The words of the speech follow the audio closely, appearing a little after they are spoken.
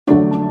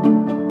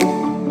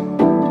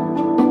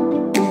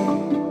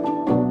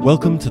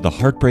Welcome to the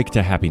Heartbreak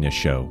to Happiness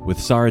Show with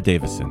Sarah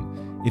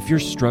Davison. If you're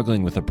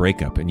struggling with a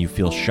breakup and you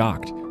feel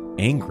shocked,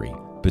 angry,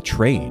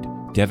 betrayed,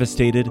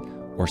 devastated,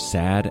 or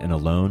sad and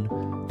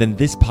alone, then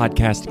this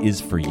podcast is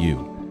for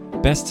you.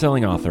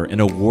 Best-selling author and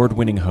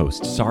award-winning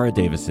host Sarah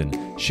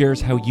Davison shares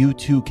how you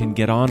too can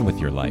get on with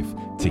your life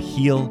to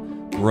heal,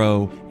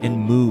 grow, and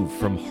move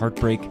from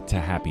heartbreak to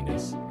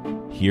happiness.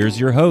 Here's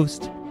your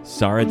host,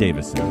 Sarah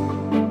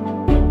Davison.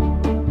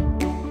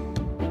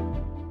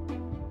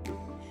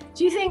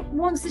 Do you think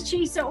once a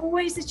cheater,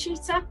 always a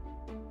cheater?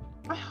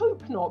 I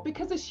hope not,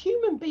 because as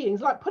human beings,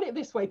 like, put it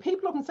this way,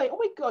 people often say, oh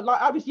my God, like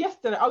I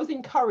was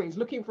in Curry's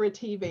looking for a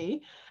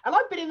TV and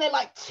I've been in there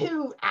like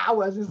 2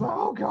 hours. It's like,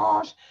 oh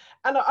gosh.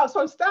 And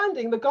so I'm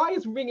standing, the guy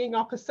is ringing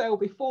up a cell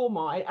before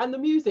mine and the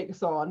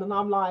music's on and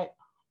I'm like,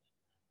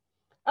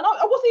 and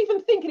I wasn't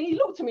even thinking, he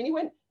looked at me and he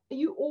went, are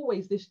you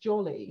always this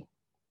jolly?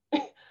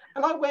 And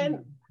I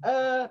went,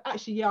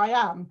 actually, yeah,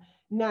 I am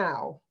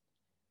now.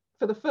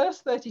 For the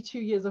first 32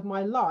 years of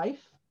my life,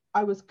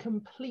 I was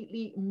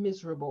completely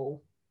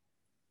miserable,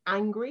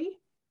 angry,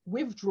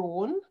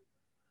 withdrawn.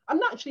 I'm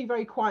naturally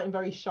very quiet and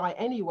very shy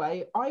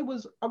anyway. I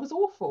was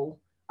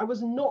awful. I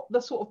was not the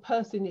sort of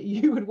person that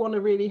you would want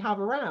to really have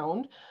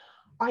around.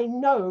 I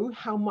know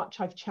how much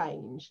I've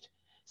changed.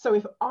 So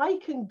if I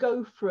can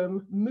go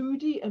from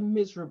moody and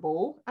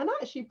miserable and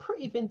actually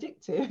pretty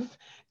vindictive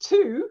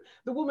to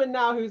the woman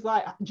now who's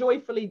like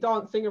joyfully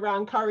dancing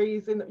around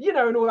Curry's and, you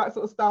know, and all that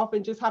sort of stuff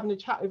and just having a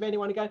chat with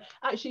anyone and going,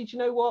 actually, do you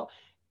know what?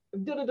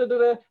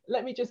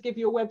 Let me just give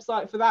you a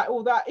website for that,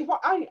 all that. If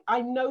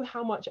I know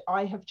how much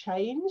I have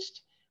changed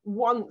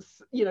once,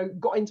 you know,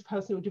 got into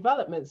personal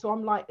development. So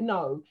I'm like,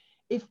 no,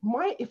 if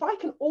I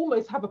can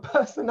almost have a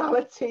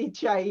personality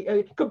change,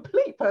 a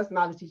complete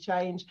personality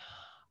change,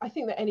 I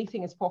think that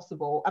anything is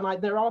possible.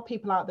 And there are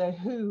people out there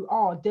who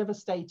are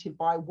devastated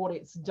by what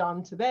it's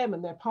done to them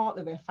and their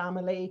partner, their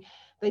family.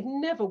 They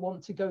never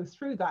want to go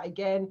through that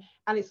again.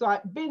 And it's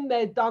like, been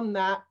there, done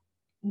that,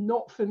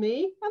 not for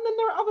me. And then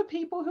there are other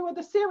people who are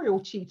the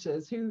serial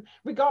cheaters who,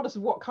 regardless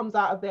of what comes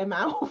out of their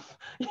mouth,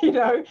 you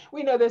know,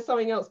 we know there's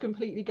something else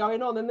completely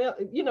going on. And they're,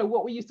 you know,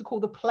 what we used to call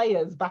the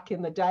players back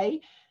in the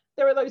day.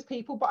 There are those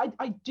people, but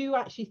I do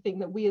actually think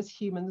that we as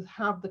humans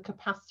have the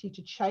capacity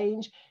to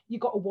change. You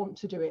got to want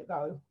to do it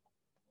though.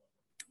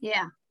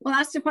 Yeah, well,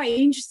 that's quite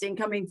interesting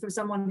coming from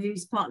someone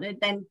whose partner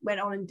then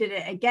went on and did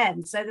it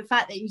again. So the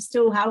fact that you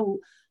still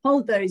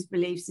hold those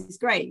beliefs is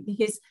great,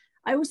 because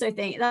I also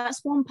think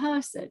that's one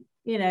person,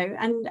 you know,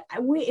 and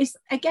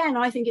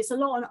I think it's a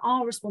lot on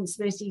our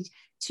responsibility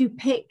to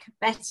pick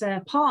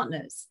better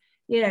partners.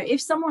 You know,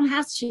 if someone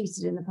has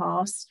cheated in the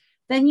past,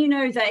 then you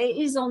know that it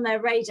is on their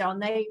radar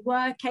and they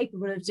were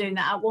capable of doing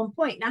that at one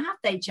point. Now, have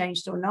they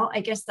changed or not?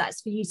 I guess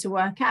that's for you to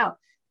work out.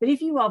 But if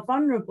you are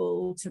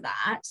vulnerable to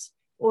that,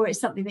 or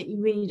it's something that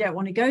you really don't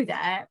want to go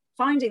there,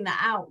 finding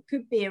that out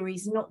could be a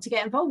reason not to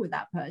get involved with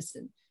that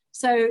person.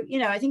 So, you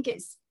know, I think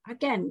it's,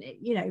 again,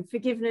 you know,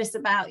 forgiveness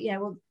about, you know,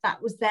 well,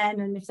 that was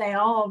then, and if they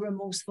are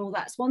remorseful,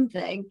 that's one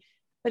thing.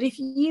 But if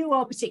you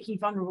are particularly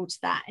vulnerable to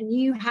that and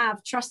you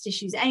have trust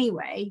issues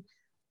anyway,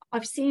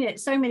 I've seen it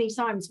so many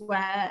times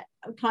where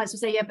clients will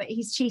say, yeah, but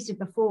he's cheated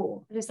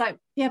before. And it's like,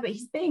 yeah, but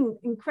he's being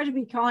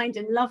incredibly kind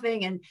and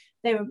loving and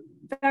they were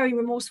very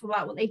remorseful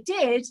about what they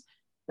did,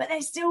 but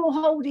they're still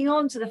holding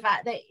on to the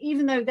fact that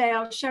even though they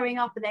are showing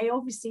up and they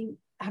obviously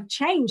have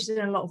changed in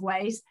a lot of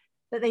ways,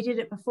 that they did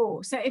it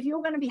before. So if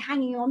you're going to be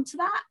hanging on to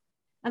that,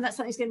 and that's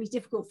something that's going to be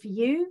difficult for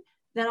you,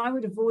 then I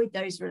would avoid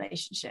those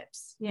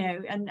relationships, you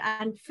know,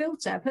 and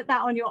filter, put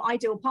that on your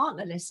ideal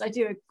partner list. I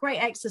do a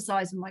great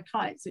exercise with my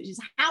clients, which is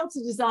how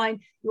to design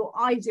your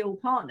ideal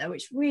partner,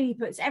 which really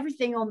puts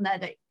everything on there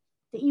that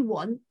you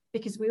want,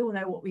 because we all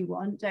know what we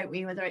want, don't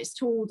we? Whether it's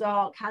tall,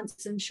 dark,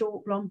 handsome,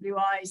 short, blonde, blue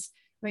eyes.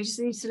 We just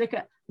need to look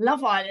at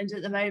Love Island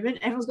at the moment.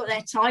 Everyone's got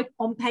their type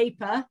on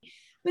paper,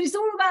 but it's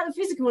all about the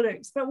physical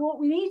looks. But what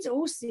we need to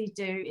also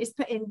do is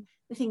put in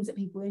the things that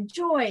people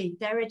enjoy,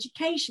 their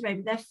education,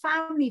 maybe their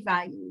family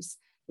values.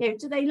 You know,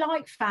 do they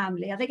like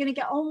family? Are they going to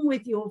get on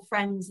with your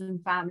friends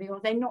and family, or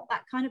are they not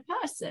that kind of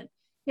person?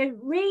 You know,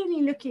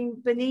 really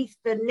looking beneath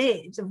the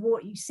lid of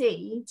what you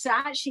see to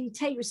actually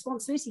take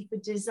responsibility for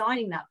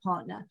designing that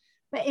partner.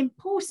 But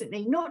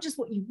importantly, not just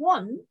what you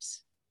want,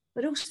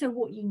 but also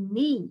what you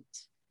need.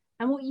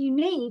 And what you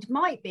need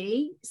might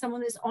be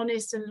someone that's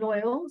honest and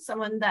loyal,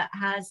 someone that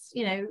has,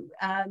 you know,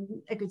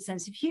 a good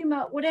sense of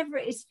humor, whatever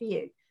it is for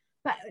you.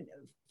 But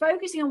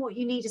focusing on what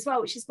you need as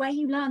well, which is where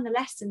you learn the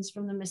lessons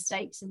from the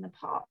mistakes in the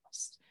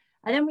past.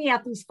 And then we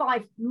have these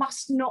 5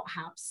 must not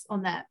haves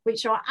on there,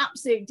 which are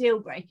absolute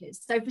deal breakers.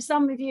 So for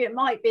some of you, it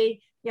might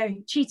be, you know,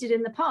 cheated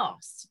in the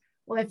past.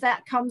 Well, if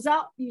that comes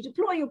up, you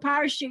deploy your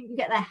parachute, you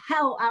get the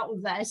hell out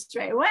of there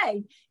straight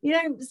away. You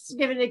don't just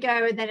give it a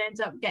go and then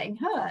end up getting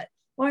hurt.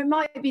 Or it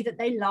might be that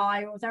they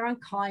lie, or they're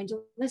unkind,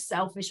 or they're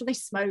selfish, or they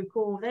smoke,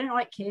 or they don't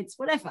like kids,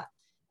 whatever.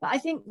 But I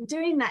think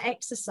doing that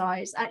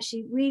exercise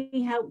actually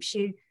really helps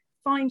you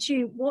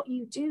fine-tune what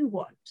you do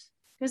want.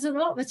 Because a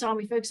lot of the time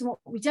we focus on what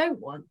we don't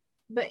want.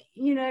 But,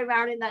 you know,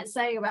 Marilyn, that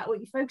saying about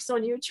what you focus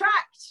on, you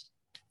attract.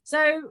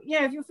 So,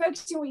 if you're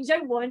focusing on what you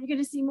don't want, you're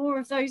going to see more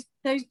of those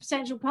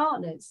potential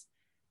partners.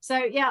 So,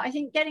 yeah, I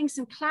think getting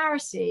some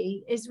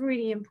clarity is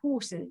really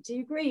important. Do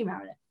you agree,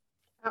 Marilyn?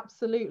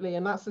 Absolutely,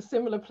 and that's a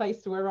similar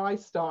place to where I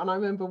start. And I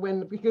remember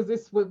when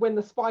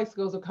the Spice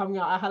Girls were coming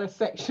out, I had a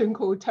section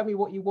called "Tell me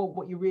what you want,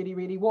 what you really,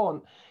 really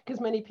want," because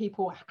many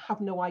people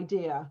have no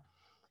idea,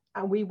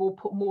 and we will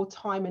put more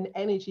time and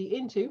energy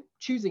into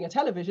choosing a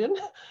television,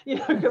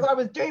 because I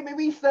was doing my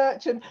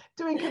research and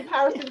doing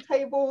comparison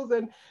tables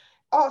and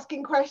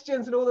asking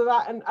questions and all of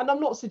that, and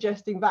I'm not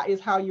suggesting that is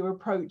how you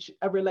approach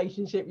a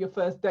relationship. Your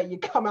first date, you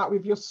come out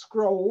with your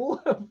scroll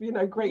of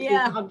great big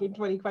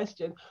 120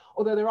 questions,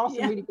 although there are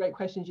some really great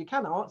questions you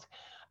can ask.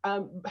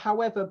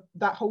 However,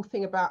 that whole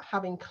thing about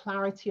having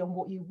clarity on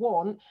what you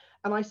want,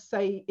 and I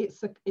say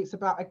it's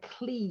about a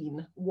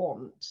clean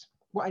want.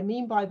 What I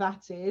mean by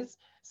that is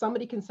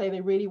somebody can say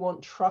they really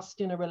want trust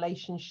in a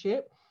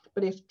relationship,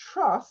 but if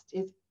trust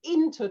is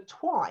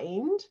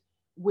intertwined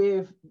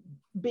with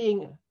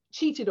being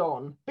cheated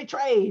on,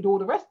 betrayed, all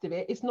the rest of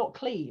it, it's not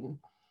clean.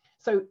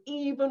 So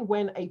even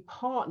when a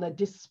partner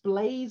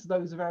displays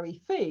those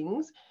very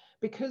things,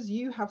 because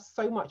you have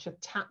so much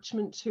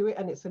attachment to it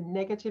and it's a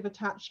negative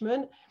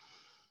attachment,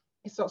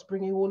 it starts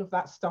bringing all of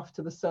that stuff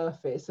to the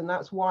surface. And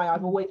that's why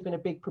I've always been a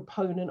big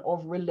proponent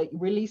of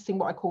releasing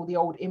what I call the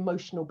old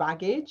emotional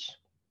baggage.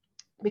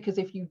 Because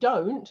if you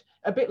don't,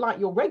 a bit like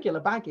your regular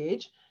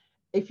baggage,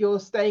 if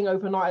you're staying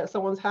overnight at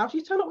someone's house,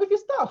 you turn up with your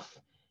stuff.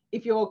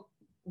 If you're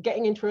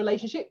getting into a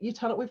relationship, you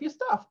turn up with your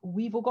stuff.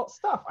 We've all got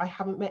stuff. I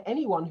haven't met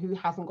anyone who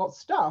hasn't got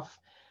stuff.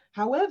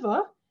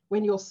 However,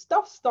 when your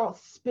stuff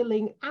starts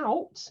spilling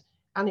out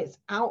and it's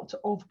out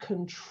of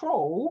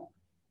control,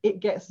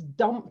 it gets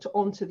dumped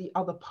onto the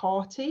other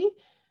party,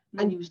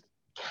 and you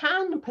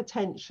can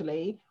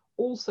potentially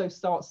also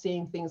start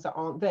seeing things that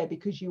aren't there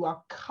because you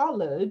are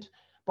colored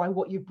by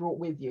what you've brought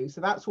with you.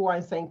 So that's why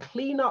I'm saying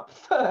clean up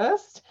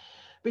first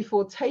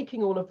before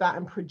taking all of that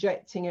and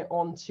projecting it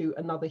onto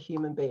another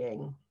human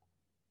being.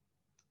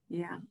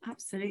 Yeah,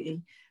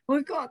 absolutely. Well,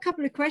 we've got a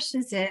couple of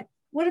questions here.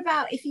 What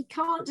about if he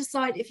can't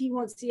decide if he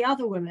wants the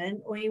other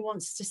woman or he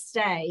wants to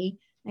stay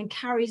and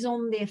carries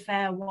on the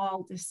affair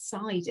while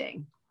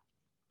deciding?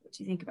 What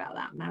do you think about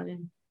that,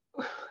 Madeline?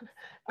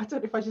 I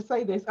don't know if I should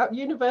say this. At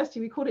university,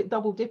 we called it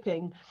double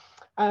dipping,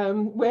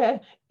 where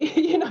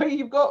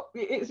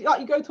it's like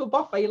you go to a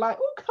buffet, you're like,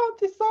 oh, can't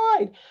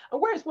decide. And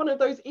where it's one of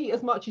those eat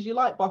as much as you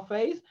like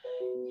buffets,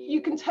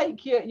 you can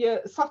take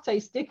your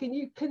satay stick and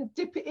you can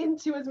dip it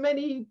into as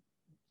many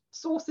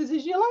sources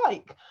as you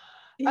like.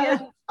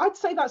 I'd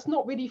say that's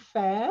not really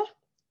fair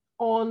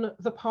on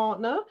the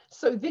partner.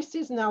 So this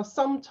is now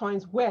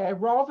sometimes where,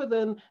 rather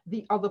than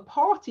the other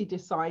party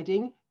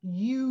deciding,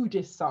 you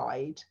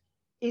decide,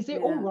 is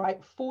it all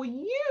right for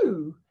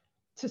you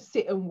to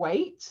sit and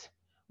wait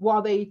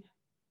while they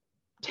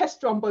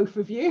test run both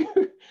of you?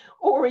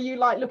 Or are you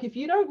like, look, if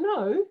you don't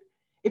know,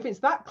 if it's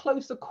that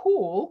close a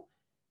call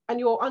and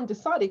you're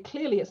undecided,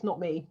 clearly it's not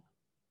me.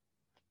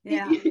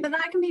 Yeah, but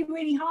that can be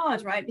really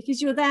hard, right?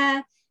 Because you're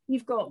there,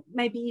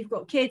 maybe you've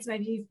got kids,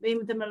 maybe you've been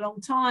with them a long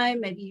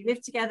time, maybe you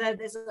live together,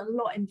 there's a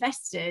lot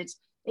invested.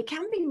 It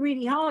can be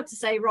really hard to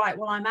say, right,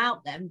 well, I'm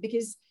out then,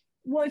 because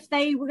what if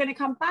they were going to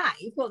come back?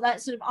 You've got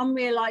that sort of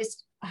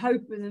unrealized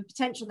hope of the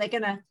potential they're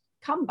going to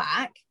come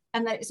back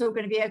and that it's all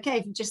going to be okay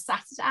if you just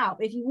sat it out.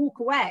 But if you walk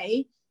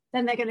away,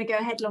 then they're going to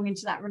go headlong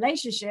into that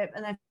relationship,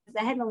 and then if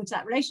they're headlong into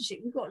that relationship,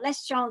 you've got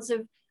less chance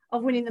of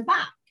winning them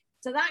back.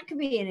 So that could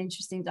be an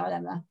interesting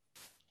dilemma.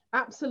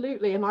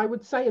 Absolutely. And I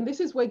would say, and this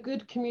is where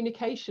good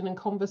communication and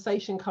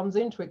conversation comes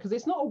into it, because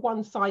it's not a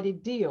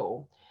one-sided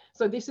deal.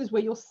 So this is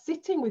where you're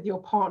sitting with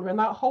your partner, and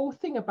that whole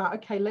thing about,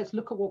 okay, let's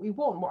look at what we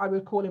want, what I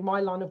would call in my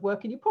line of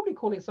work, and you probably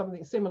call it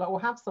something similar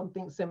or have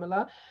something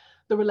similar,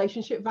 the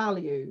relationship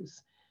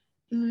values.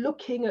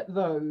 Looking at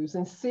those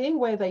and seeing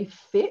where they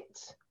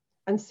fit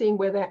and seeing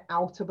where they're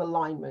out of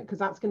alignment, because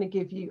that's going to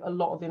give you a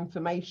lot of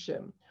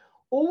information.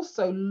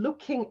 Also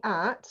looking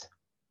at,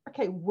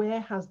 okay, where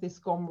has this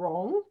gone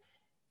wrong?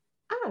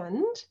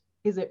 And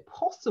is it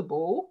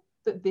possible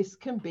that this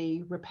can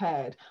be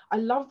repaired? I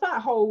love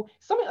that whole,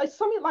 something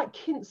like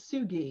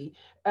kintsugi,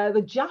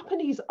 the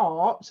Japanese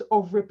art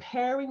of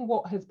repairing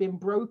what has been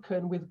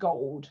broken with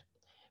gold.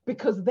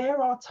 Because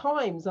there are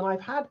times, and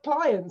I've had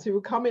clients who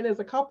come in as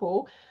a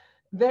couple,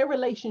 their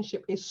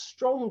relationship is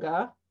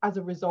stronger as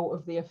a result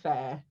of the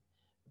affair,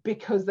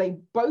 because they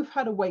both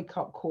had a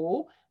wake-up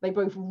call. They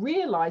both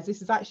realized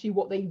this is actually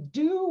what they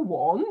do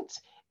want.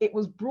 It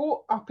was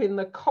brought up in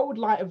the cold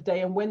light of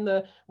day, and when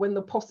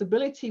the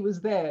possibility was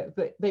there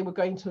that they were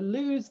going to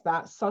lose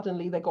that,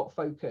 suddenly they got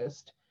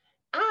focused.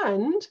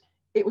 And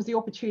it was the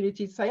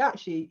opportunity to say,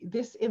 actually,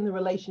 this in the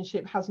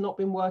relationship has not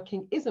been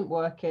working, isn't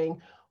working.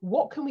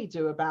 What can we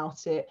do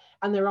about it?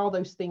 And there are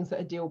those things that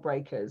are deal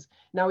breakers.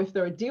 Now, if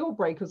there are deal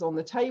breakers on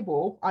the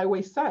table, I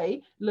always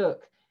say,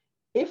 look,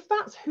 if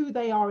that's who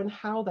they are and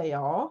how they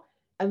are,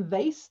 and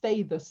they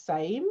stay the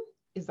same,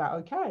 is that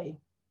okay?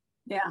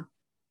 Yeah.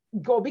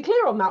 got to be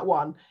clear on that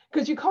one,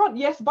 because you can't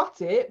yes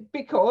but it,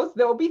 because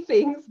there'll be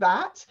things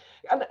that,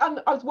 and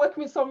I was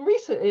working with someone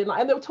recently,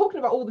 and they were talking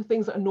about all the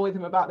things that annoy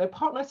them about their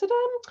partner. I said,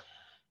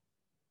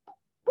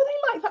 were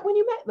they like that when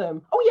you met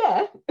them? Oh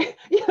yeah.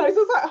 So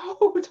it's like,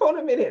 hold on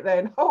a minute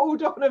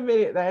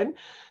then.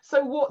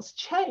 So what's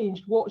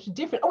changed? What's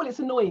different? Oh, well, it's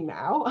annoying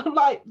now. I'm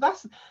like,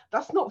 that's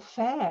not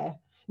fair.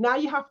 Now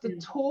you have to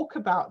talk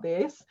about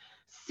this,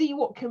 see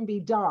what can be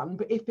done.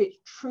 But if it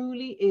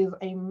truly is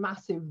a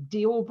massive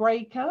deal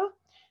breaker,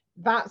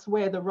 that's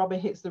where the rubber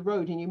hits the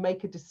road and you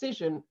make a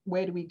decision.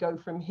 Where do we go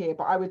from here?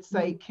 But I would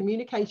say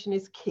communication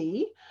is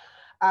key.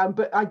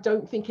 But I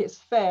don't think it's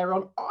fair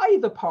on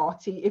either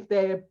party if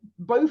they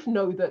both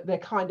know that they're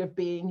kind of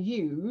being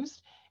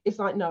used. It's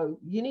like, no,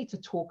 you need to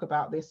talk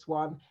about this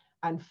one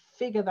and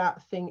figure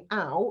that thing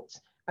out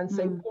and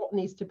say what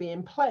needs to be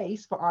in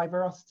place for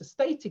either us to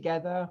stay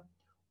together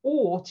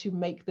or to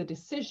make the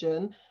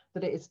decision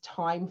that it is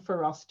time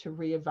for us to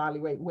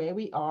reevaluate where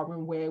we are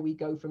and where we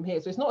go from here.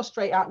 So it's not a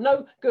straight out,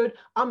 no, good,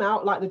 I'm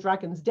out, like the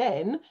Dragon's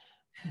Den.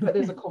 But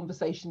there's a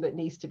conversation that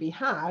needs to be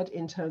had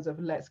in terms of,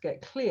 let's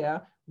get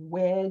clear,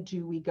 where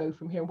do we go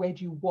from here? Where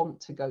do you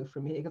want to go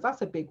from here? Because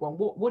that's a big one.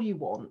 What do you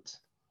want?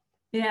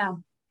 Yeah.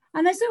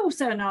 And there's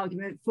also an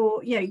argument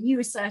for, you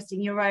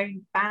asserting your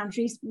own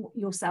boundaries,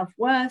 your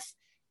self-worth,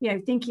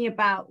 thinking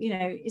about,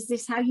 is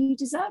this how you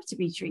deserve to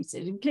be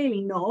treated? And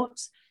clearly not.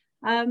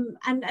 And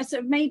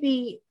so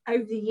maybe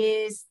over the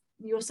years,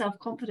 your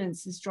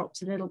self-confidence has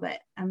dropped a little bit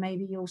and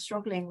maybe you're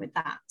struggling with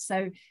that.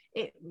 So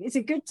it's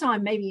a good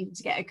time maybe even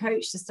to get a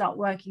coach to start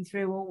working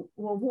through,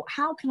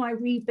 how can I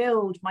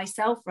rebuild my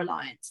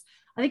self-reliance?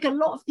 I think a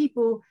lot of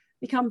people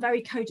become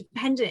very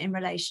codependent in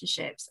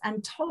relationships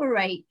and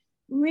tolerate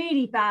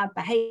really bad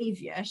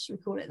behavior, should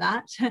we call it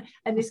that?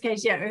 In this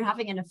case,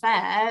 having an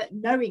affair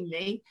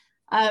knowingly,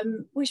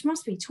 which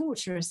must be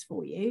torturous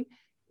for you.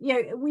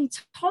 We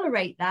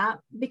tolerate that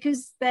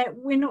because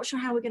we're not sure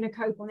how we're going to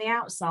cope on the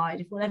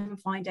outside, if we'll ever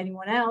find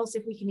anyone else,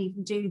 if we can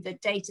even do the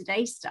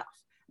day-to-day stuff.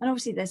 And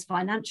obviously there's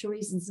financial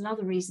reasons and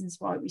other reasons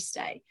why we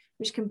stay,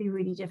 which can be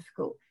really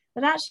difficult.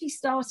 But actually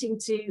starting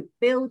to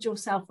build your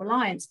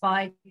self-reliance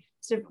by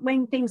sort of,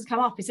 when things come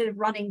up, instead of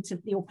running to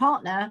your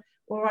partner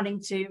or running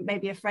to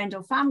maybe a friend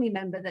or family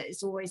member that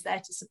is always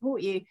there to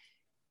support you,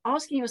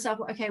 asking yourself,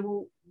 okay,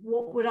 well,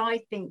 what would I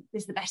think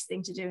is the best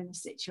thing to do in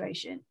this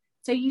situation?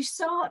 So you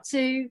start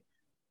to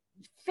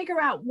figure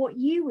out what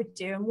you would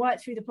do and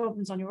work through the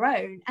problems on your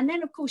own. And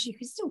then, of course, you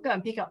can still go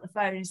and pick up the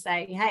phone and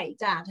say, hey,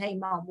 Dad, hey,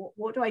 Mum,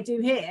 what do I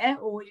do here?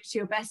 Or to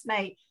your best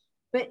mate.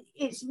 But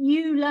it's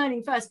you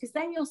learning first, because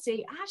then you'll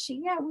see,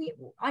 actually,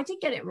 I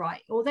did get it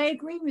right. Or they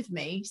agree with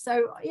me.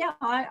 So,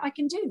 I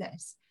can do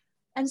this.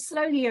 And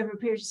slowly over a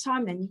period of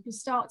time, then you can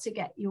start to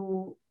get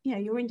your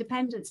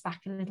independence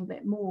back a little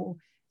bit more.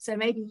 So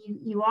maybe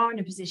you are in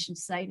a position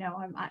to say, no,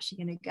 I'm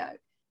actually going to go.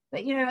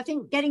 But, I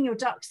think getting your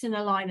ducks in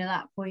a line at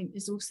that point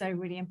is also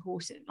really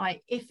important.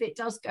 Like, if it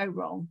does go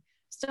wrong,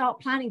 start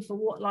planning for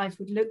what life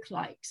would look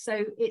like.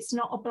 So it's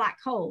not a black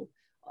hole.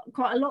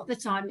 Quite a lot of the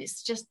time,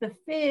 it's just the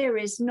fear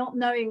is not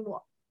knowing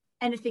what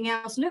anything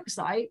else looks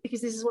like,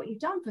 because this is what you've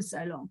done for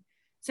so long.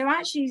 So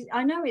actually,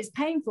 I know it's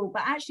painful,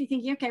 but actually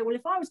thinking, okay, well,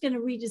 if I was going to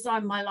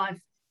redesign my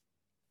life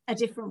a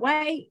different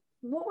way,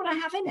 what would I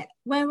have in it?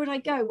 Where would I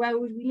go? Where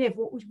would we live?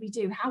 What would we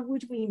do? How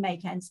would we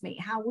make ends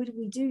meet? How would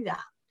we do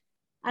that?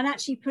 And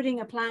actually putting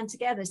a plan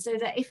together so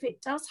that if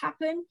it does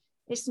happen,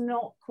 it's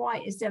not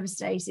quite as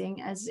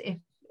devastating as if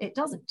it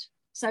doesn't.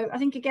 So I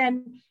think,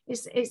 again,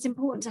 it's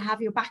important to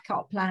have your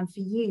backup plan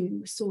for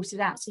you sorted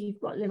out, so you've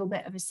got a little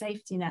bit of a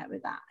safety net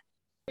with that.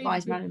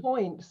 Good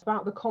points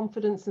about the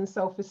confidence and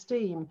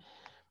self-esteem.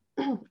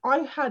 I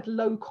had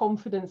low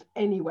confidence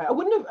anyway. I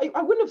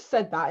wouldn't have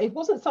said that. It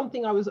wasn't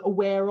something I was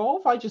aware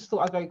of. I just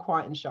thought I was very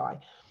quiet and shy.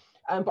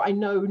 But I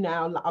know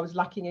now I was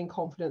lacking in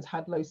confidence,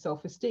 had low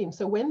self-esteem.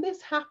 So when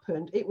this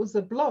happened, it was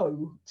a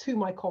blow to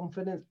my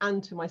confidence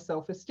and to my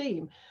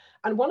self-esteem.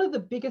 And one of the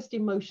biggest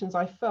emotions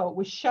I felt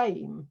was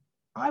shame.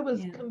 I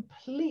was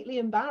completely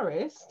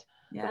embarrassed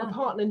that my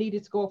partner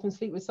needed to go off and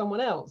sleep with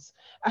someone else.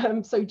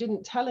 So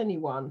didn't tell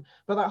anyone.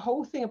 But that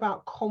whole thing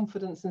about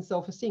confidence and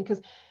self-esteem,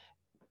 because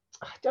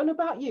I don't know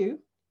about you,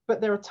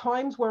 but there are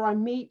times where I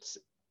meet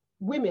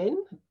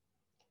women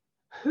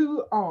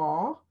who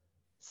are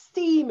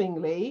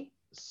seemingly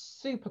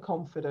super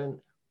confident,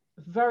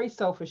 very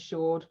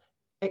self-assured,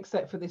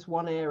 except for this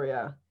one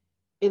area.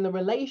 In the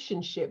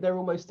relationship, they're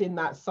almost in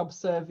that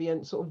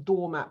subservient sort of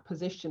doormat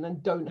position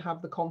and don't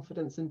have the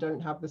confidence and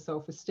don't have the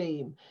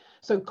self-esteem.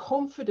 So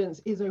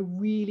confidence is a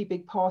really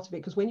big part of it,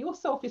 because when your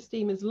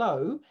self-esteem is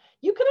low,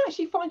 you can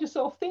actually find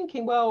yourself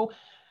thinking, well,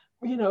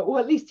 or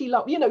at least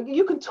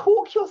you can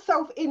talk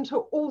yourself into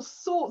all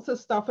sorts of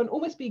stuff and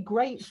almost be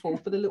grateful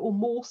for the little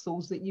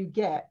morsels that you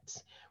get.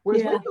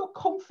 Whereas when your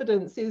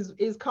confidence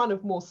is kind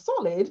of more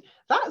solid,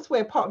 that's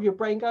where part of your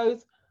brain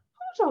goes,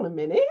 hold on a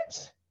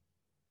minute,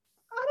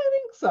 I don't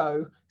think think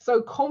so.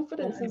 So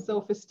confidence and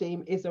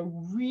self-esteem is a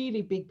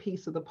really big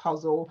piece of the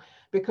puzzle,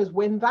 because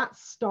when that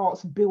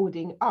starts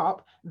building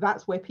up,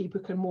 that's where people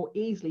can more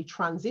easily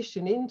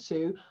transition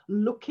into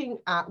looking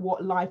at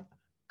what life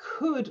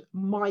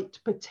might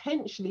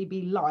potentially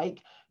be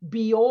like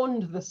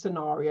beyond the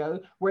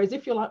scenario. Whereas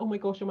if you're like, oh my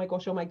gosh, oh my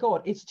gosh, oh my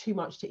God, it's too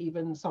much to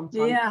even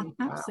sometimes think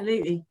about.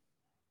 Absolutely.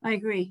 I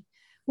agree.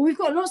 Well, we've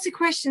got lots of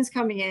questions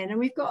coming in and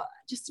we've got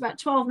just about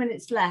 12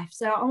 minutes left.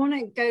 So I want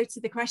to go to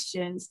the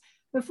questions.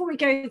 Before we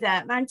go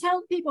there, man,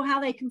 tell people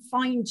how they can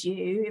find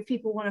you if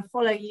people want to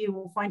follow you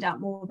or find out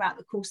more about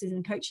the courses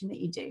and coaching that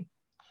you do.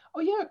 Oh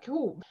yeah,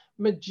 cool.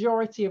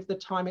 Majority of the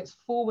time it's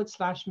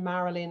 /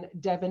 Marilyn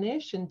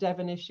Devonish, and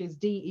Devonish is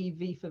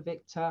DEV for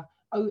Victor,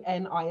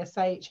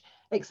 ONISH,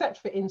 except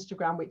for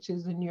Instagram, which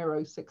is a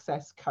Neuro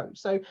Success Coach.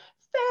 So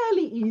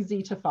fairly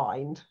easy to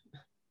find.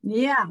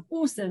 Yeah,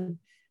 awesome.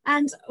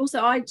 And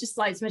also I'd just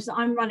like to mention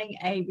that I'm running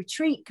a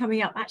retreat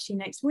coming up actually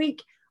next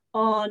week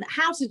on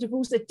how to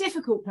divorce a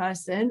difficult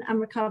person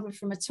and recover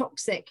from a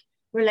toxic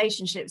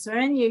relationship. So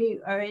when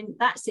you are in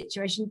that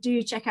situation,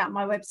 do check out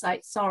my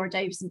website,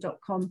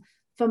 saradavison.com,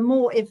 for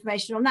more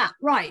information on that.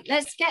 Right,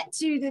 let's get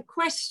to the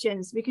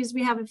questions because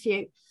we have a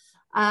few.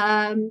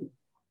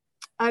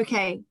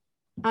 Okay.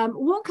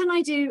 What can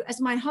I do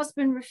as my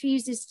husband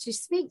refuses to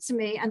speak to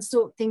me and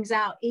sort things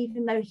out,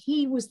 even though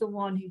he was the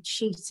one who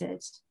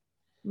cheated?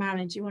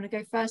 Marilyn, do you want to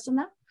go first on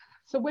that?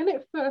 So when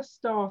it first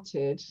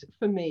started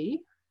for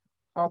me,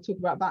 I'll talk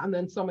about that and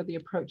then some of the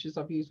approaches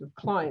I've used with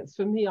clients.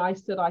 For me, I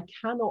said, I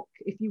cannot,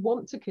 if you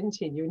want to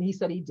continue, and he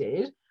said he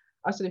did,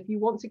 I said, if you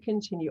want to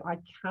continue, I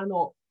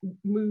cannot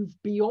move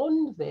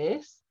beyond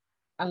this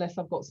unless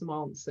I've got some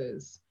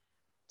answers.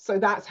 So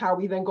that's how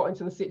we then got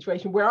into the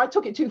situation where I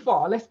took it too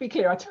far. Let's be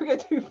clear, I took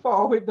it too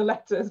far with the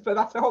letters, but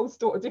that's a whole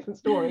different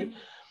story.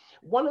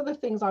 One of the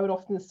things I would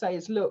often say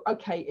is, look,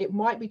 okay, it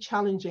might be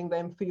challenging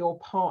then for your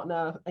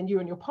partner and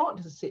your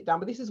partner to sit down,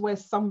 but this is where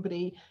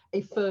somebody,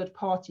 a third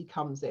party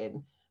comes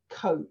in,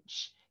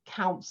 coach,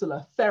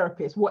 counselor,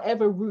 therapist,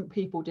 whatever route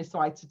people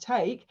decide to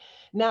take.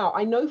 Now,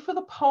 I know for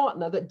the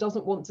partner that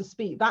doesn't want to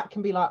speak, that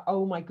can be like,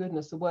 oh my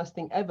goodness, the worst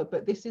thing ever,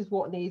 but this is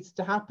what needs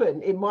to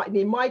happen. In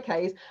my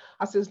case,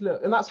 I says,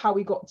 look, and that's how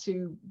we got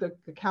to the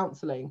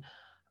counseling.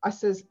 I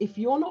says, if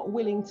you're not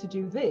willing to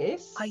do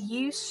this... Are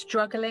you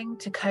struggling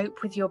to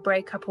cope with your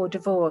breakup or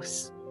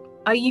divorce?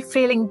 Are you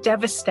feeling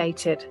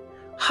devastated,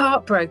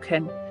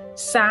 heartbroken,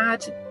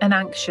 sad and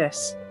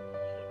anxious?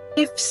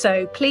 If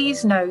so,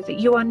 please know that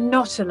you are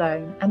not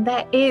alone and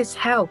there is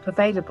help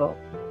available.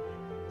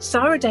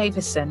 Sara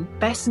Davison,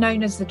 best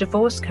known as the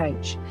Divorce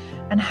Coach,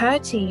 and her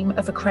team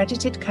of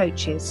accredited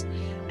coaches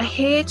are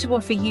here to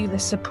offer you the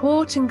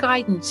support and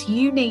guidance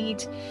you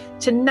need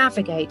to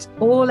navigate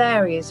all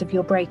areas of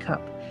your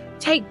breakup.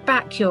 Take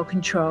back your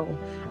control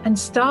and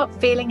start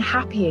feeling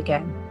happy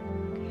again.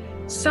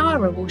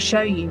 Sara will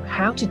show you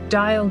how to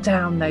dial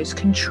down those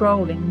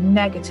controlling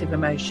negative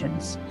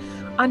emotions,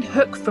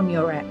 unhook from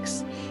your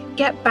ex,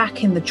 get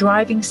back in the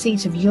driving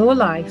seat of your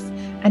life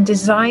and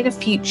design a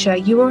future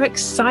you are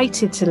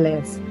excited to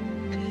live.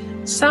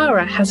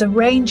 Sara has a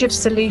range of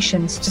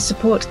solutions to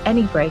support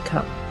any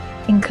breakup,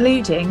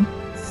 including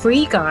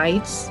free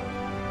guides,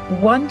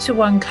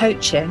 one-to-one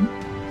coaching,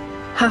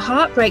 her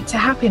Heartbreak to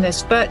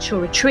Happiness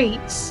virtual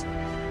retreats,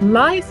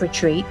 live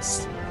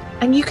retreats,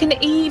 and you can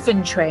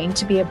even train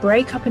to be a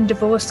breakup and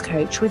divorce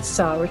coach with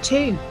Sara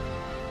too.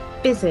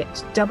 Visit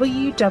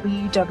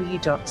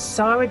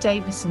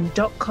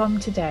www.saradavison.com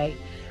today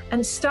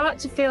and start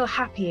to feel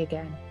happy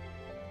again.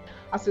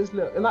 I says,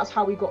 look, and that's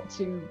how we got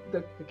to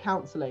the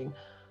counselling.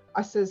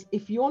 I says,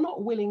 if you're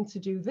not willing to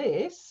do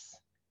this,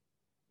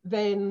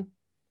 then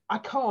I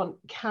can't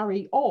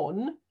carry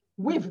on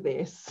with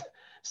this.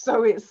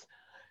 So it's,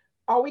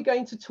 are we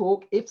going to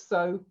talk? If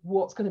so,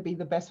 what's going to be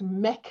the best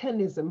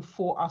mechanism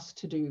for us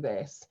to do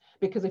this?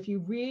 Because if you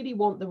really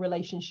want the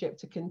relationship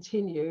to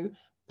continue,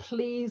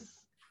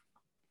 please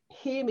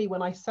hear me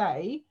when I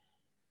say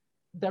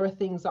there are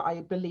things that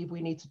I believe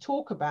we need to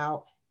talk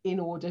about in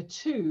order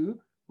to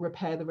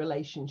repair the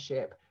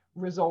relationship,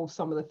 resolve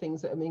some of the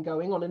things that have been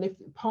going on. And if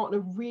the partner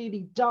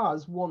really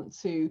does want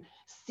to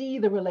see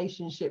the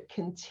relationship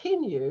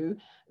continue,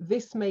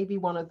 this may be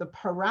one of the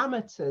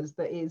parameters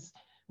that is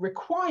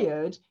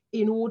required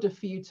in order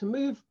for you to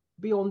move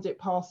beyond it,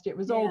 past it,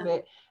 resolve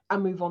it,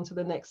 and move on to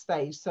the next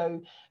stage. So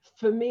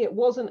for me, it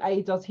wasn't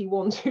does he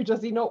want to,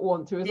 does he not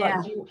want to? It's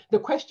like, the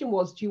question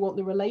was, do you want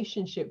the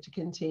relationship to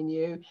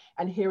continue?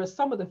 And here are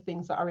some of the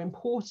things that are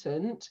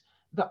important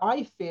that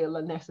I feel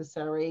are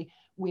necessary.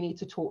 We need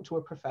to talk to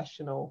a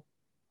professional.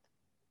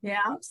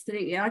 Yeah,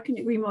 absolutely. I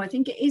couldn't agree more. I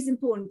think it is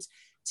important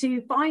to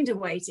find a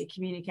way to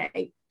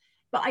communicate.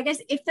 But I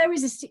guess if there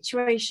is a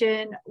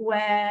situation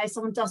where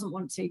someone doesn't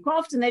want to, quite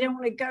often they don't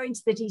want to go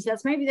into the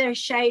details. Maybe they're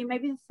ashamed,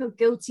 maybe they feel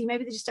guilty,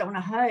 maybe they just don't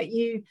want to hurt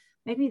you,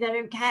 maybe they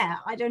don't care.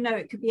 I don't know.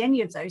 It could be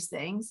any of those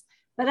things.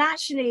 But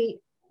actually,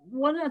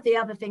 one of the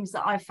other things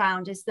that I've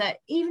found is that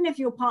even if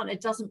your partner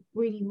doesn't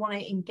really want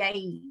to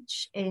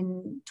engage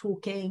in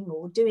talking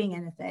or doing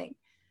anything,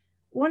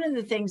 one of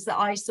the things that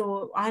I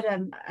saw, I had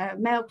a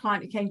male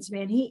client who came to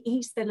me, and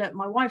he said, look,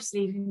 my wife's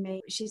leaving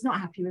me. She's not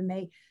happy with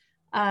me.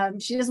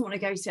 She doesn't want to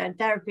go to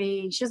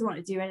therapy. She doesn't want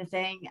to do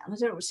anything. And I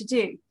don't know what to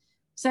do.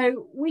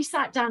 So we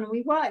sat down and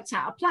we worked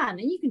out a plan.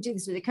 And you can do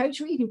this with a coach,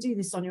 or you can do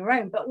this on your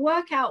own, but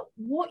work out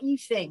what you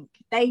think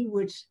they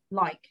would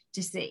like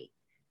to see.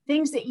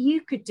 Things that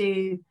you could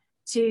do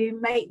to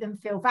make them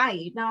feel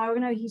valued. Now, I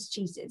know he's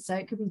cheated, so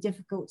it could be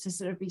difficult to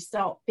sort of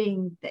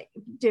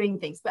doing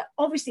things, but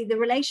obviously the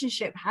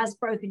relationship has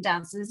broken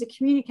down. So there's a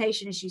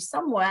communication issue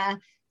somewhere,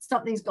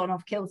 something's gone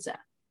off kilter.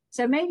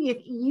 So maybe if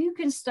you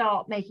can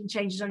start making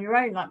changes on your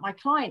own, like my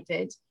client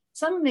did,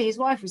 suddenly his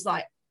wife was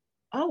like,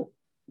 oh,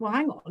 well,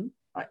 hang on.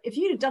 If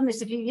you'd have done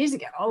this a few years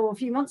ago or a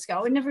few months ago,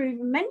 I would never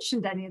even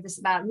mentioned any of this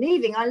about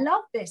leaving. I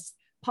love this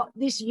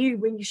you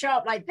when you show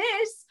up like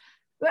this.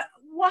 But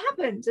what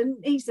happened? And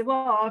he said,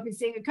 well, I've been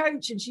seeing a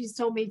coach and she's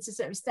told me to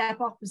sort of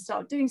step up and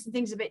start doing some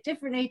things a bit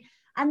differently.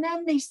 And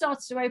then they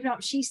started to open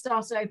up. She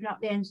started to open up.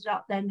 They ended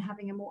up then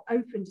having a more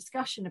open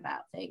discussion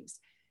about things.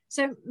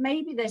 So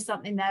maybe there's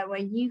something there where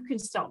you can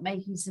start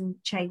making some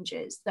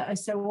changes that are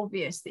so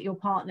obvious that your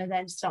partner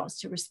then starts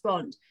to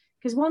respond.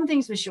 Because one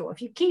thing's for sure,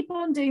 if you keep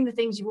on doing the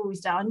things you've always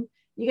done,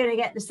 you're going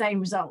to get the same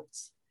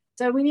results.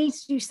 So we need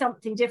to do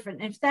something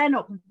different. If they're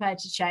not prepared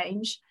to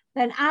change,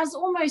 then as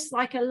almost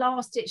like a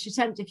last ditch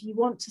attempt, if you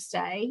want to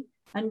stay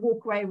and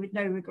walk away with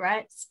no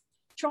regrets,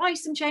 try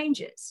some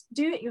changes,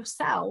 do it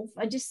yourself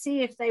and just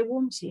see if they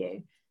want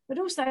you. But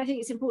also I think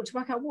it's important to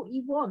work out what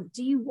you want.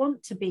 Do you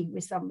want to be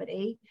with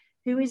somebody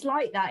who is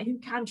like that, who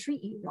can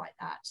treat you like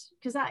that?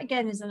 Because that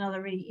again is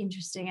another really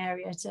interesting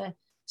area to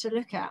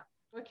look at.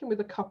 Working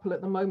with a couple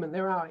at the moment,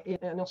 they're out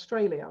in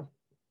Australia.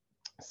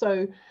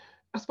 So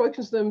I've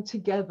spoken to them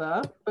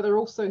together, but there are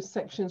also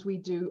sections we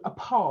do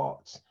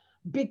apart,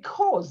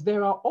 because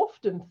there are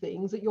often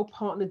things that your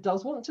partner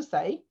does want to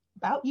say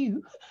about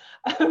you,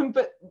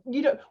 but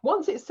you don't.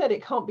 Once it's said,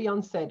 it can't be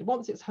unsaid.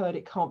 Once it's heard,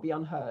 it can't be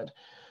unheard.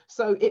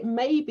 So it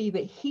may be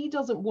that he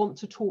doesn't want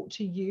to talk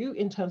to you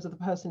in terms of the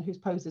person who's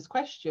posed this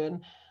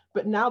question,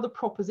 but now the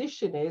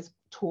proposition is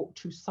talk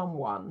to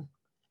someone.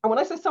 And when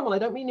I say someone, I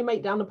don't mean your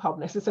mate down the pub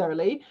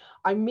necessarily.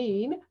 I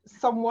mean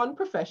someone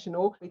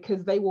professional,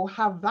 because they will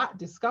have that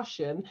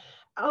discussion.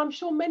 And I'm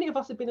sure many of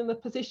us have been in the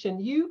position,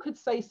 you could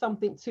say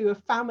something to a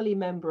family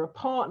member, a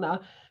partner,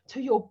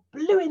 till you're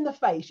blue in the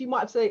face. You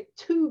might have said it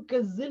 2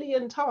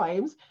 gazillion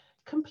times.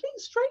 Complete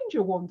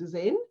stranger wanders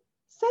in,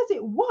 says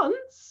it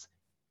once,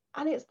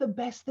 and it's the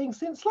best thing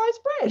since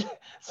sliced bread.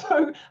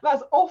 So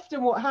that's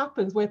often what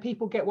happens, where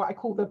people get what I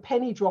call the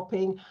penny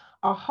dropping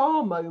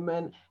aha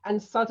moment,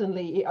 and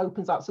suddenly it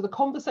opens up. So the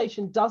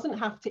conversation doesn't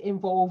have to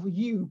involve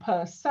you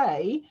per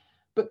se,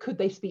 but could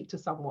they speak to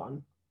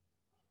someone?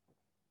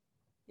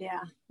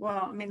 Yeah,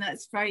 well, I mean,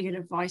 that's very good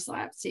advice.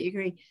 I absolutely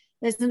agree.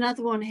 There's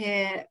another one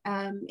here.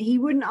 He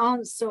wouldn't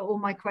answer all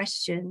my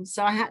questions,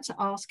 so I had to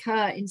ask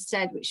her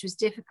instead, which was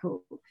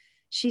difficult.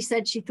 She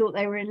said she thought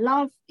they were in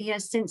love. He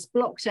has since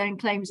blocked her and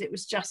claims it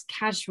was just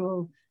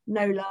casual,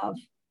 no love.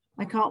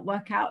 I can't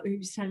work out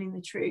who's telling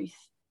the truth.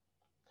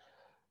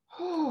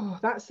 Oh,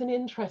 that's an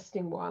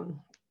interesting one.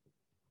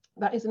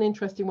 That is an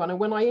interesting one. And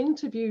when I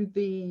interviewed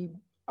the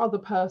other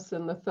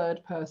person, the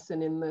third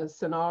person in the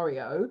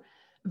scenario,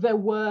 there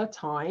were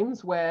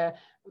times where,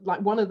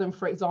 like one of them,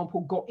 for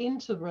example, got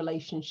into the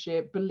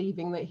relationship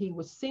believing that he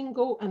was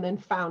single and then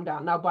found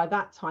out. Now, by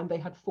that time, they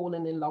had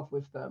fallen in love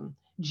with them,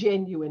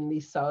 genuinely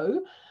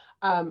so.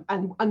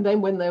 And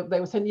then when they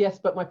were saying, yes,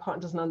 but my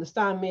partner doesn't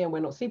understand me and we're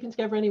not sleeping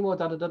together anymore,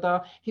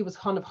 he was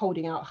kind of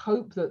holding out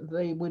hope that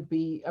they would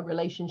be a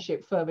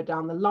relationship further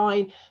down the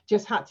line,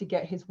 just had to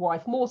get his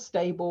wife more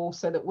stable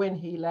so that when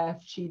he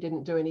left, she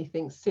didn't do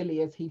anything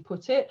silly, as he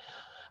put it.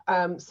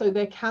 So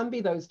there can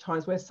be those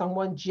times where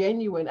someone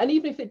genuine, and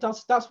even if it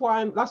does, that's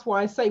why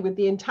I say with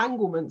the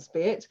entanglements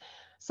bit,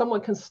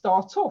 someone can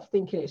start off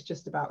thinking it's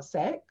just about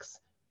sex,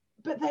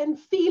 but then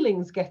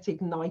feelings get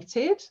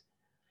ignited.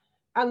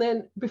 And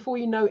then before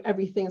you know,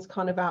 everything's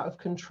kind of out of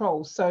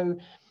control. So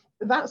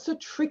that's a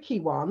tricky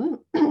one.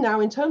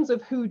 Now, in terms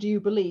of who do you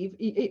believe,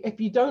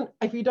 if you don't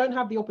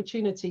have the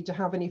opportunity to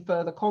have any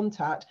further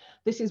contact,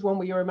 this is one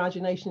where your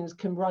imaginations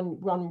can run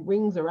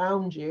rings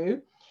around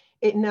you.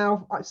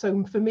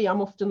 So for me,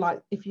 I'm often like,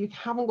 if you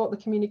haven't got the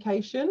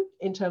communication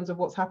in terms of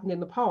what's happened in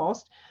the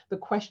past, the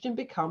question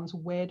becomes,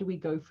 where do we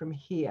go from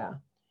here?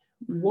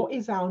 What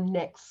is our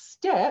next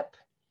step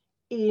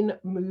in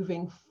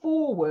moving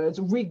forward,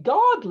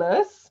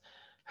 regardless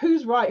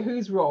who's right,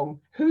 who's wrong,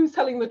 who's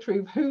telling the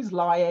truth, who's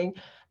lying?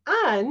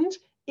 And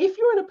if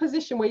you're in a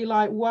position where you're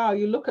like, wow,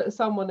 you look at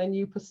someone and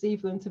you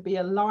perceive them to be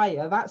a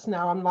liar,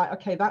 I'm like,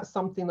 okay, that's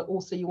something that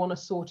also you want to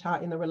sort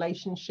out in the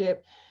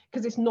relationship,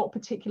 because it's not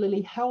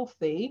particularly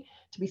healthy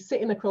to be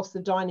sitting across the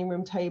dining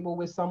room table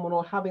with someone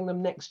or having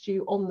them next to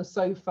you on the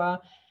sofa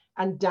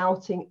and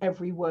doubting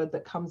every word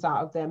that comes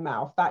out of their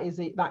mouth.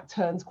 That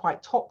turns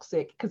quite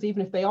toxic, because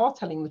even if they are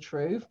telling the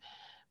truth,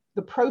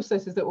 the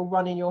processes that will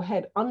run in your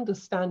head,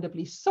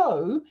 understandably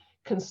so,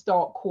 can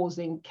start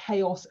causing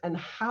chaos and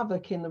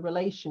havoc in the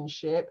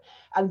relationship.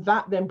 And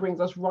that then brings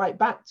us right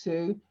back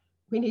to,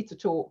 we need to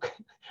talk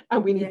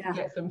and we need Yeah. to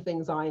get some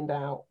things ironed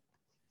out.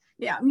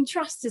 Yeah, I mean,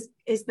 trust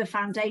is the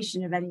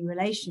foundation of any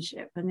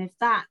relationship. And if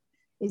that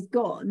is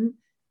gone,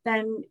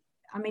 then,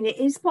 I mean, it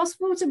is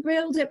possible to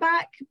build it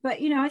back. But,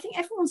 you know, I think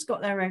everyone's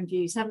got their own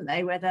views, haven't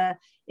they? Whether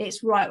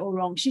it's right or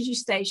wrong. Should you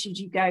stay? Should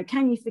you go?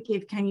 Can you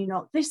forgive? Can you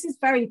not? This is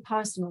very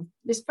personal.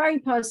 It's very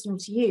personal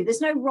to you.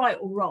 There's no right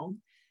or wrong.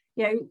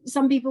 You know,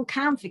 some people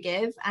can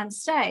forgive and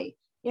stay.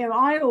 You know,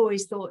 I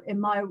always thought in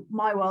my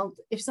world,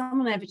 if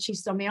someone ever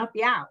cheated on me, I'd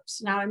be out.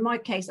 Now, in my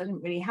case, I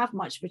didn't really have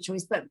much of a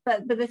choice, but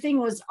the thing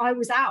was, I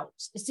was out.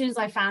 As soon as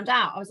I found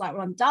out, I was like,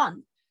 well, I'm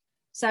done.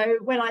 So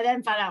when I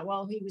then found out,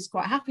 well, he was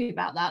quite happy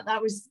about that.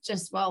 That was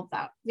just, well,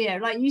 that, you know,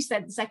 like you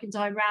said, the second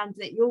time round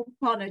that your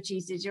partner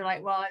cheated, you're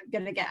like, well, I'm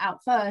going to get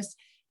out first.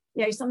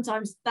 You know,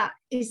 sometimes that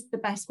is the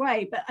best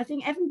way, but I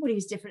think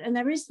everybody's different and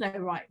there is no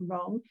right and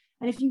wrong.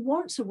 And if you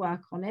want to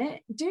work on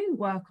it, do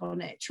work on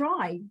it,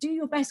 try, do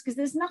your best, because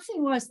there's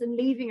nothing worse than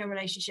leaving a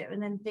relationship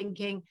and then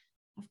thinking,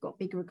 I've got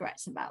big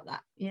regrets about that.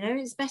 You know,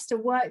 it's best to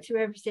work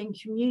through everything,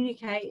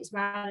 communicate, as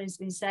Marilyn's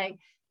been saying,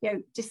 you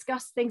know,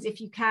 discuss things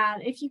if you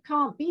can. If you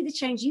can't, be the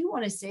change you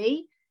want to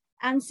see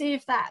and see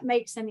if that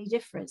makes any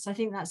difference. I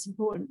think that's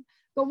important.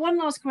 But one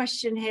last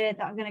question here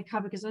that I'm going to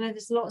cover, because I know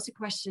there's lots of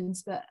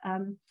questions, but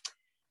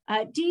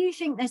do you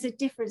think there's a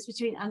difference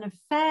between an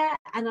affair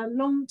and a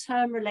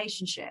long-term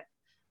relationship?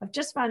 I've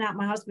just found out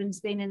my husband's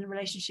been in a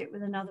relationship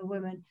with another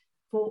woman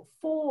for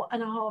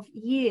 4.5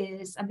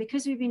 years. And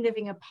because we've been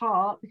living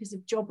apart because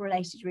of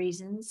job-related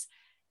reasons,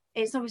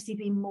 it's obviously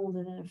been more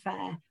than an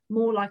affair,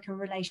 more like a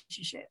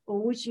relationship.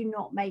 Or would you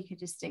not make a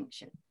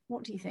distinction?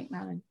 What do you think,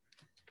 Marilyn?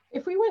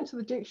 If we went to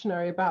the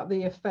dictionary about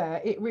the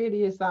affair, it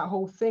really is that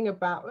whole thing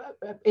about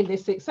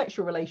illicit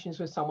sexual relations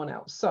with someone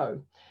else.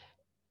 So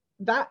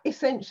that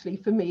essentially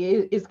for me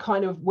is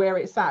kind of where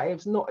it's at.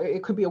 It's not,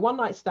 it could be a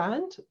one-night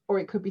stand, or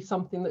it could be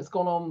something that's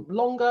gone on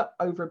longer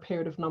over a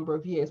period of number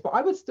of years, but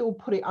I would still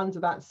put it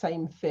under that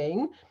same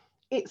thing.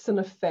 It's an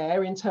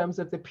affair in terms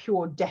of the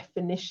pure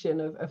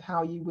definition of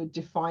how you would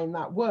define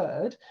that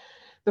word.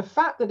 The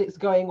fact that it's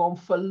going on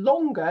for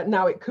longer,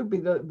 now it could be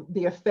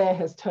the affair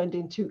has turned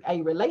into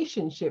a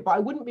relationship, but I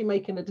wouldn't be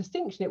making a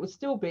distinction. It would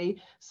still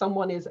be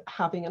someone is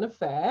having an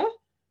affair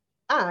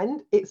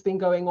and it's been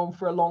going on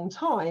for a long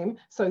time,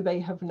 so they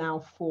have now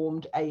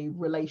formed a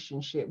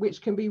relationship,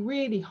 which can be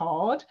really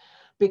hard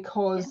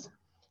because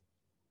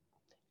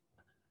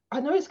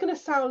I know it's going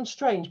to sound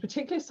strange,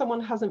 particularly if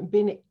someone hasn't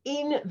been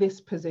in this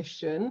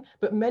position,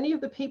 but many of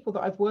the people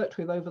that I've worked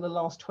with over the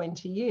last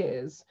 20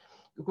 years,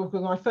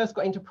 when I first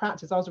got into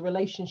practice, I was a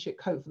relationship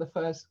coach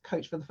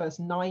for the first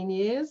 9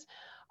 years.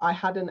 I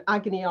had an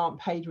agony aunt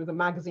page with a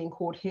magazine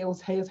called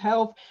Heals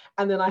Health.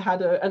 And then I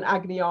had an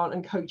agony aunt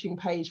and coaching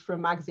page for a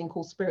magazine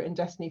called Spirit and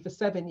Destiny for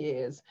 7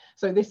 years.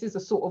 So this is a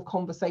sort of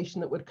conversation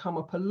that would come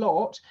up a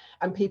lot,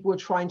 and people would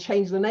try and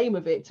change the name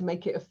of it to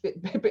make it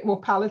a bit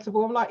more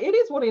palatable. I'm like, it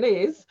is what it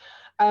is.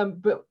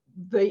 But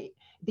the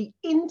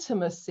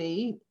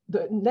intimacy,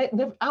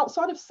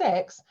 outside of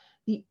sex,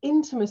 the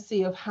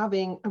intimacy of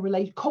having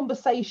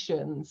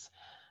conversations,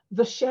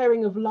 the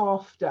sharing of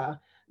laughter,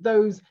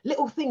 those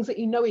little things that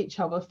you know each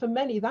other, for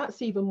many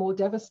that's even more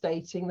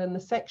devastating than the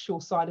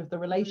sexual side of the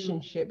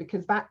relationship,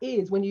 because that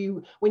is when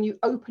you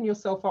open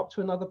yourself up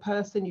to another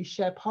person, you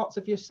share parts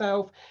of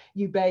yourself,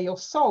 you bare your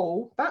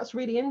soul. That's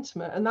really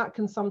intimate, and that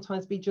can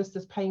sometimes be just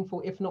as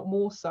painful, if not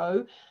more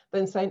so,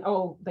 than saying,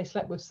 oh, they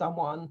slept with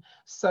someone.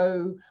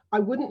 So I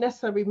wouldn't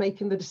necessarily be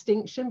making the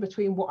distinction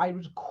between what I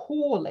would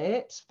call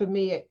it. For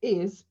me,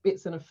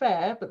 it's an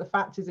affair, but the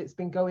fact is it's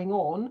been going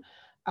on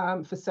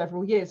for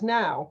several years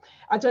now.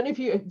 I don't know if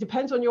it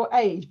depends on your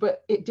age,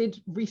 but it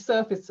did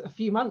resurface a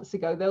few months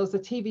ago. There was a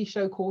TV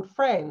show called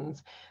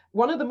Friends.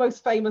 One of the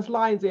most famous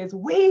lines is,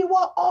 "We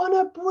were on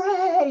a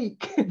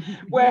break,"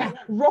 where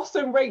Ross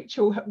and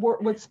Rachel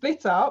would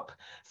split up.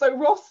 So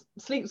Ross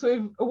sleeps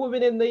with a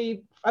woman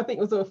in I think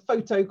it was a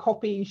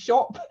photocopy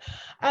shop,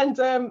 and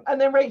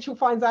then Rachel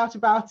finds out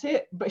about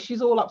it, but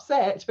she's all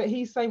upset. But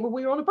he's saying, well,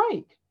 we were on a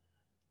break.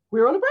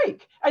 We're on a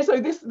break. And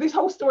so this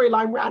whole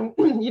storyline ran,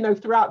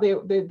 throughout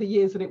the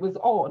years that it was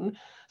on.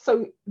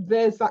 So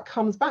that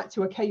comes back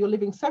to, okay, you're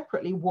living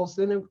separately. Was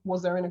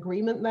there an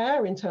agreement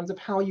there in terms of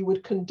how you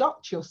would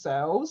conduct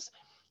yourselves,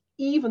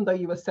 even though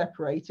you were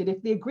separated? If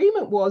the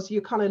agreement was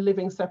you're kind of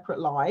living separate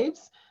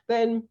lives,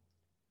 then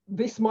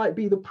this might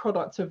be the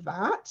product of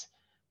that.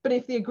 But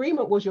if the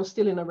agreement was you're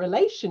still in a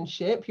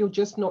relationship, you're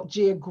just not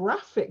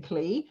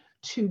geographically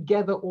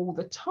together all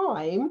the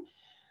time,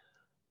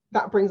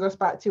 that brings us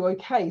back to,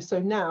 okay, so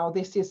now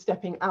this is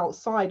stepping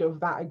outside of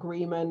that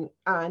agreement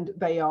and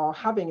they are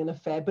having an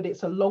affair, but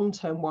it's a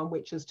long-term one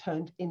which has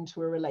turned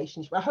into a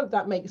relationship. I hope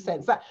that makes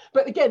sense. But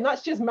again,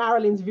 that's just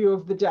Marilyn's view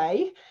of the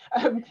day.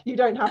 You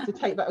don't have to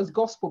take that as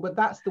gospel, but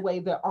that's the way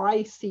that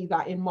I see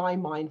that in my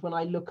mind when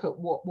I look at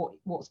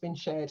what's been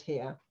shared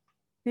here.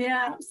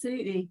 Yeah,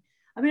 absolutely.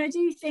 I mean, I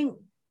do think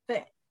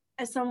that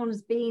as someone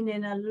has been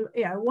in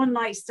a one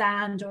night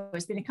stand, or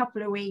it's been a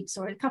couple of weeks,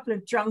 or a couple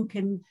of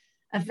drunken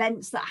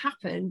events that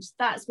happened,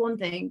 that's one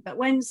thing. But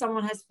when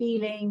someone has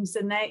feelings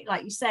and they,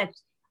 like you said,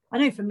 I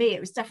know for me, it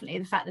was definitely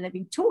the fact that they'd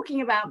been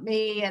talking about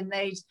me, and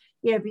they'd,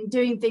 been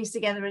doing things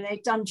together, and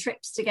they'd done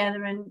trips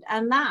together.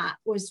 And that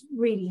was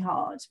really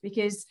hard,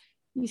 because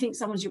you think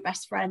someone's your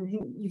best friend,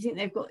 you think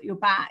they've got your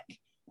back.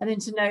 And then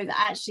to know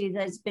that actually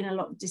there's been a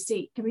lot of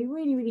deceit can be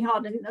really, really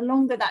hard. I think the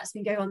longer that's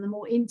been going on, the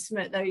more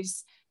intimate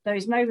those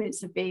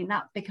moments have been,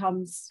 that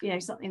becomes,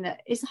 something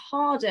that is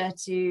harder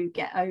to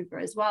get over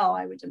as well,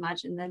 I would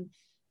imagine,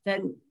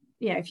 than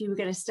if you were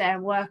going to stay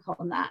and work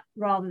on that,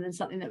 rather than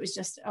something that was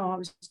just, I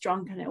was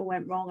drunk and it all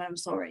went wrong and I'm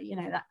sorry,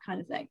 that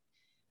kind of thing.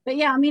 But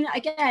yeah, I mean,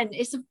 again,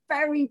 it's a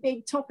very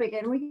big topic,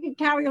 and we could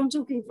carry on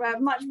talking for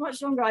much,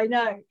 much longer, I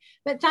know.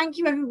 But thank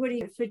you,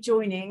 everybody, for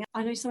joining.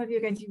 I know some of you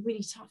are going through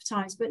really tough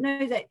times, but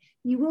know that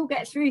you will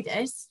get through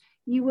this.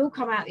 You will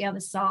come out the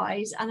other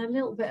side, and a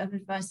little bit of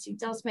adversity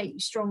does make you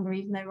stronger,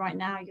 even though right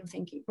now you're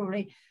thinking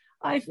probably,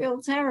 I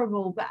feel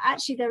terrible. But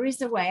actually, there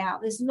is a way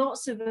out. There's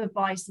lots of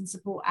advice and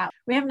support out.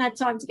 We haven't had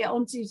time to get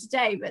onto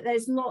today, but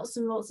there's lots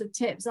and lots of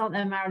tips, aren't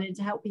there, Marilyn,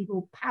 to help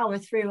people power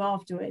through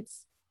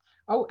afterwards?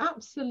 Oh,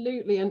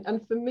 absolutely.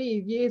 And for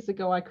me, years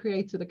ago, I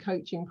created a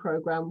coaching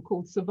program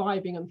called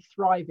Surviving and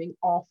Thriving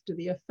After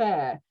the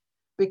Affair,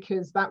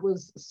 because that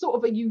was sort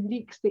of a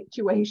unique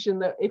situation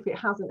that if it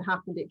hasn't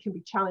happened, it can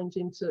be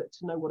challenging to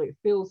know what it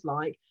feels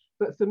like.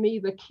 But for me,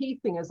 the key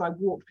thing as I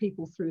walked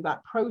people through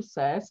that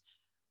process,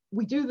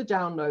 we do the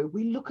download,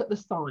 we look at the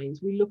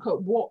signs, we look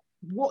at what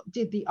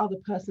did the other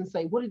person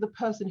say? What did the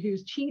person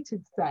who's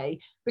cheated say?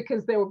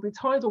 Because there would be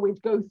times where we'd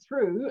go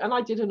through, and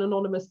I did an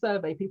anonymous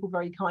survey, people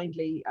very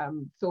kindly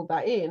filled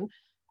that in.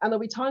 And there'll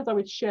be times I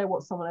would share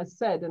what someone has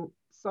said, and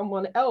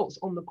someone else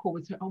on the call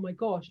would say, oh my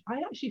gosh, I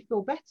actually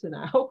feel better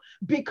now,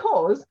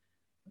 because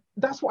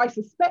that's what I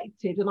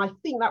suspected. And I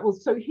think that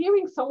was, so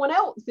hearing someone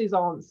else's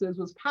answers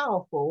was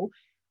powerful.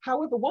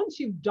 However, once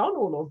you've done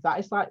all of that,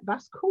 it's like,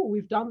 that's cool,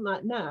 we've done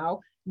that now.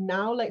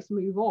 Now let's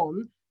move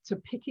on to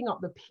picking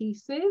up the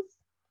pieces,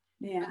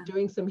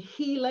 doing some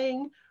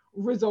healing,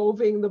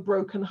 resolving the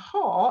broken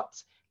heart,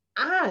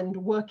 and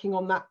working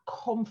on that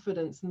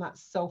confidence and that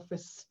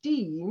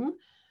self-esteem.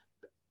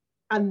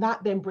 And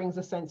that then brings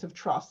a sense of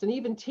trust, and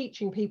even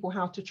teaching people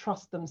how to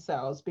trust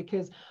themselves,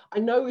 because I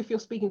know if you're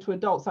speaking to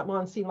adults, that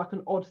might seem like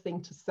an odd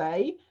thing to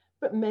say,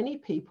 but many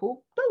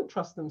people don't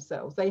trust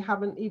themselves. They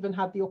haven't even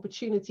had the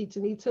opportunity to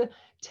need to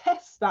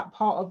test that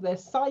part of their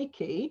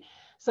psyche.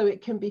 So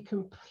it can be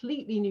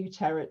completely new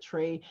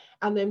territory.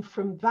 And then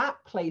from that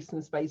place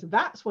and space,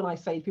 that's when I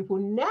say to people,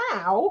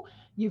 now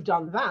you've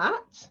done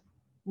that,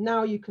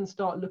 now you can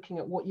start looking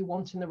at what you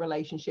want in the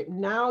relationship.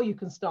 Now you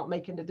can start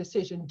making the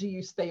decision, do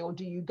you stay or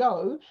do you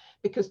go?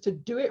 Because to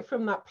do it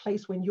from that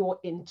place when you're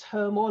in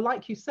turmoil,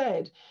 like you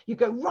said, you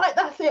go, right,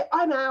 that's it,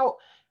 I'm out.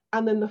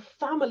 And then the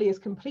family is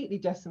completely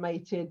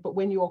decimated. But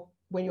when you're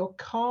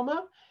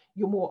calmer,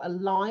 you're more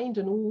aligned,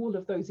 and all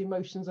of those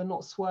emotions are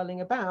not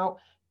swirling about,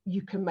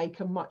 you can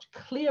make a much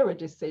clearer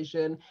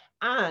decision,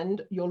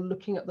 and you're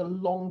looking at the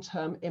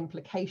long-term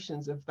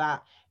implications of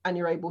that, and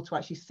you're able to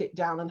actually sit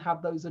down and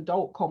have those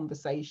adult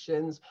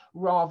conversations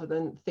rather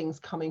than things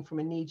coming from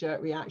a knee-jerk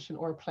reaction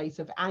or a place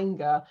of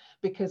anger.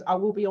 Because I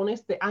will be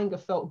honest, the anger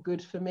felt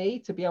good for me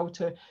to be able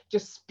to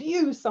just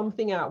spew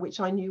something out which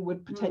I knew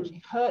would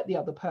potentially hurt the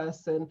other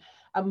person.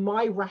 And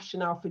my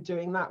rationale for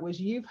doing that was,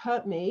 you've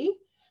hurt me,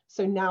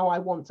 so now I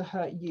want to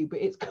hurt you.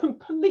 But it's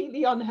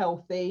completely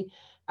unhealthy.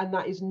 And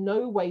that is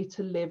no way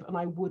to live. And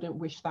I wouldn't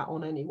wish that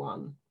on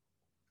anyone.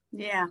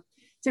 Yeah.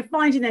 So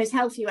finding those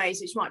healthy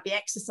ways, which might be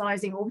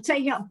exercising or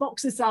taking up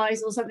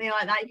boxercise or something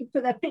like that. You can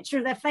put their picture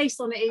of their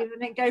face on it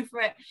even and go for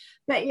it.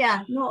 But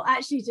yeah, not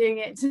actually doing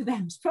it to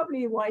them is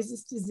probably the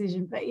wisest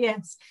decision. But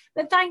yes.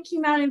 But thank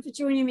you, Marilyn, for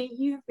joining me.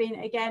 You have been,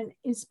 again,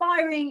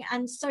 inspiring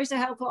and so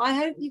helpful. I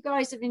hope you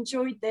guys have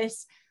enjoyed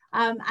this.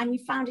 And you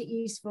found it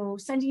useful.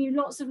 Sending you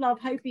lots of love,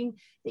 hoping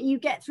that you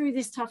get through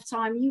this tough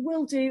time. You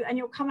will do, and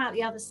you'll come out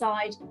the other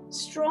side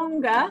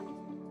stronger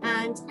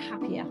and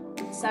happier.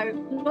 So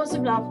lots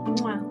of love.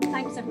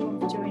 Thanks everyone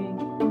for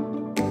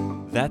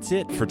joining. That's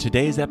it for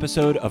today's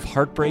episode of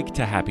Heartbreak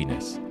to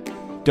Happiness.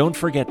 Don't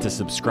forget to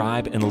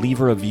subscribe and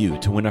leave a review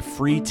to win a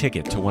free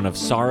ticket to one of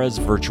Sarah's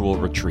virtual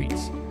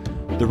retreats.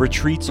 The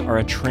retreats are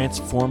a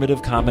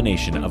transformative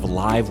combination of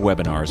live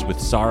webinars with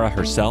Sarah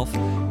herself,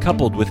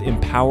 coupled with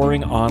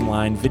empowering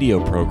online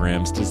video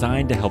programs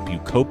designed to help you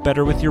cope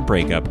better with your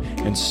breakup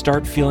and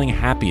start feeling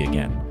happy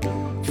again.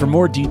 For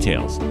more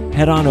details,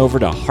 head on over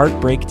to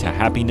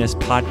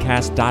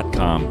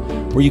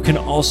heartbreakttohappinesspodcast.com, where you can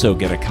also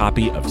get a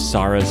copy of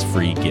Sarah's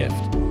free gift.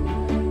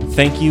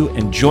 Thank you,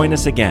 and join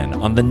us again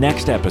on the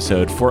next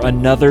episode for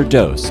another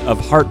dose of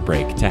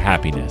Heartbreak to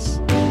Happiness.